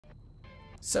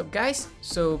Sup guys,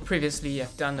 so previously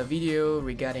I've done a video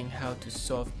regarding how to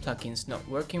solve plugins not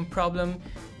working problem,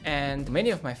 and many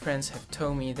of my friends have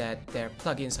told me that their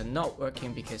plugins are not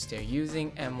working because they're using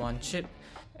M1 chip.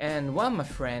 And one of my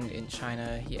friend in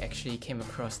China, he actually came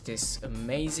across this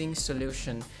amazing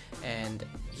solution and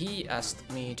he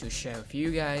asked me to share with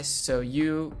you guys so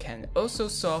you can also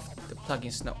solve the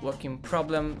plugins not working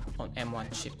problem on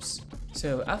M1 chips.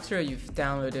 So after you've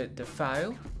downloaded the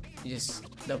file, you just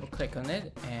double click on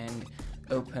it and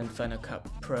open Final Cut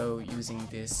Pro using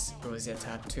this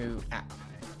Rosetta 2 app.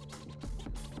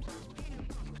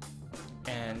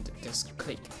 And just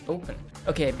click open.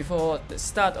 Okay, before the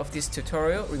start of this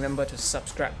tutorial, remember to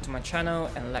subscribe to my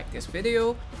channel and like this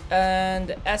video.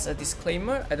 And as a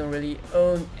disclaimer, I don't really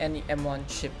own any M1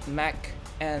 chip Mac,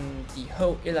 and the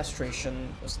whole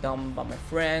illustration was done by my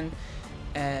friend.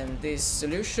 And this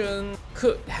solution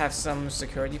could have some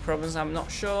security problems I'm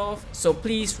not sure of, so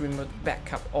please remember to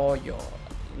back up all your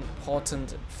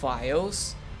important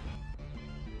files.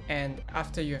 And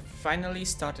after you have finally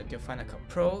started your Final Cut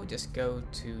Pro, just go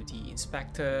to the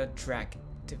inspector, drag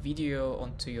the video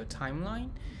onto your timeline,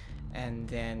 and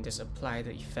then just apply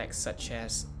the effects such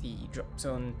as the drop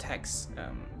zone text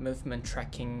movement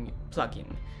tracking plugin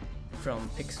from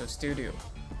Pixel Studio.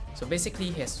 So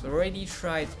basically he has already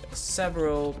tried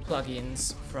several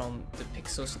plugins from the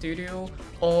Pixel Studio,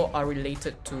 all are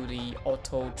related to the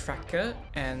auto tracker,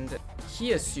 and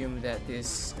he assumed that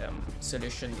this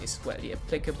solution is widely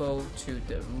applicable to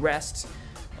the rest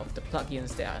of the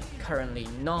plugins that are currently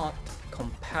not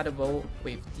compatible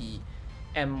with the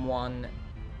M1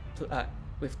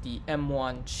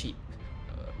 chip.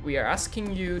 We are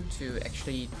asking you to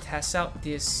actually test out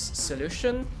this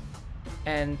solution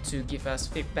and to give us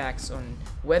feedbacks on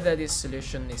whether this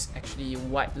solution is actually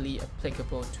widely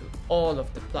applicable to all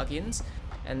of the plugins.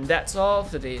 And that's all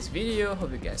for today's video.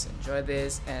 Hope you guys enjoyed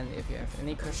this, and if you have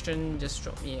any question, just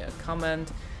drop me a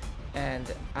comment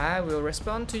and I will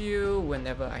respond to you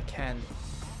whenever I can.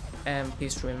 And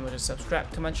please remember to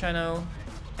subscribe to my channel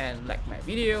and like my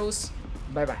videos.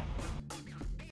 Bye bye.